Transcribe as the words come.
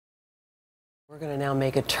We're going to now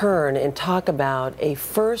make a turn and talk about a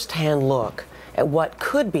first-hand look at what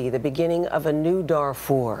could be the beginning of a new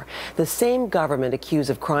Darfur. The same government accused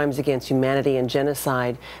of crimes against humanity and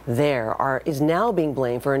genocide there is now being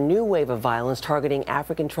blamed for a new wave of violence targeting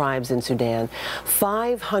African tribes in Sudan.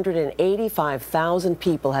 585,000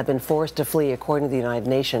 people have been forced to flee, according to the United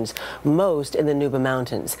Nations, most in the Nuba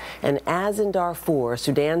Mountains. And as in Darfur,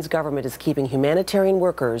 Sudan's government is keeping humanitarian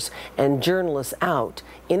workers and journalists out,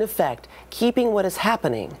 in effect, keeping what is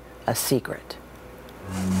happening a secret.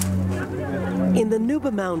 In the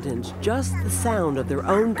Nuba Mountains, just the sound of their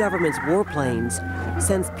own government's warplanes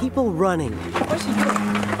sends people running.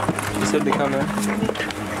 She said to come in.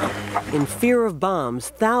 In fear of bombs,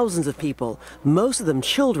 thousands of people, most of them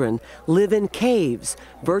children, live in caves,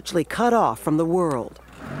 virtually cut off from the world.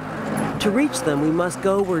 To reach them, we must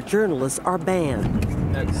go where journalists are banned.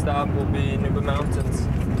 Next stop will be Nuba Mountains.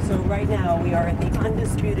 So right now we are at the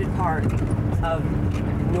undisputed part of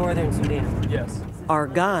northern Sudan. Yes. Our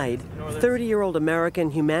guide, 30-year-old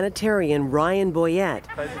American humanitarian Ryan Boyette,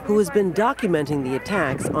 who has been documenting the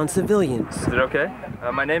attacks on civilians. Is it okay?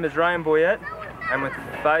 My name is Ryan Boyette. I'm with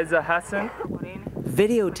Faiza Hassan.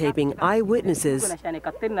 Videotaping eyewitnesses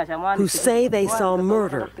who say they saw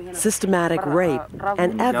murder, systematic rape,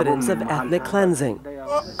 and evidence of ethnic cleansing.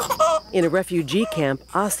 In a refugee camp,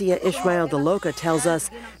 Asiya Ismail Daloka tells us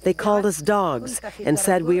they called us dogs and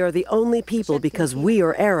said we are the only people because we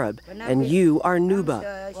are Arab and you are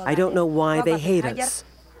Nuba. I don't know why they hate us.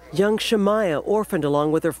 Young Shemaya, orphaned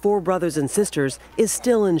along with her 4 brothers and sisters, is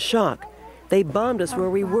still in shock. They bombed us where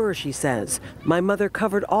we were, she says. My mother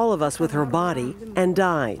covered all of us with her body and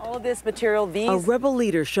died. All of this material, A rebel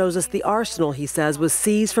leader shows us the arsenal, he says, was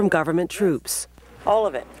seized from government troops. All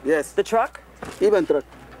of it? Yes. The truck? Even truck.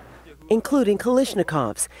 Including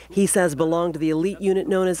Kalashnikovs, he says belonged to the elite unit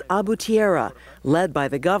known as Abu Tierra, led by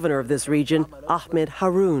the governor of this region, Ahmed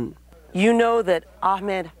Haroun. You know that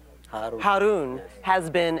Ahmed Haroun has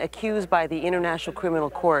been accused by the International Criminal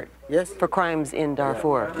Court for crimes in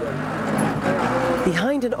Darfur.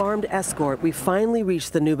 Behind an armed escort, we finally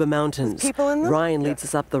reach the Nuba Mountains. Ryan leads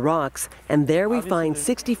us up the rocks, and there we find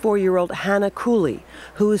 64-year-old Hannah Cooley,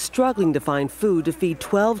 who is struggling to find food to feed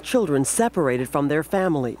 12 children separated from their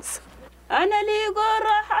families.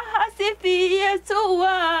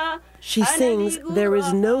 She sings, "There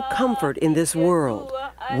is no comfort in this world,"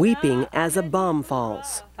 weeping as a bomb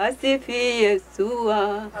falls. There's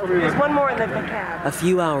one more in the cab. A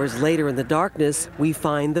few hours later in the darkness, we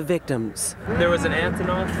find the victims. There was an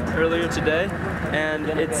Antonov earlier today, and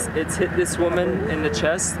it's hit this woman in the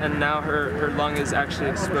chest, and now her lung is actually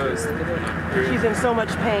exposed. She's in so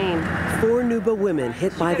much pain. 4 Nuba women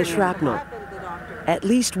hit by the shrapnel. At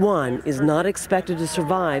least one is not expected to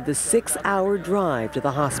survive the 6-hour drive to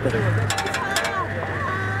the hospital.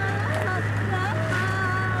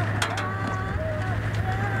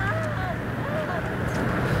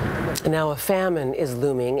 Now a famine is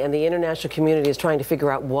looming, and the international community is trying to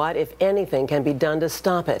figure out what, if anything, can be done to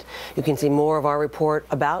stop it. You can see more of our report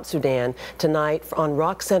about Sudan tonight on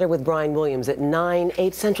Rock Center with Brian Williams at 9,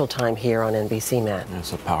 8 Central Time here on NBC, Matt.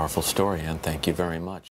 It's a powerful story, and thank you very much.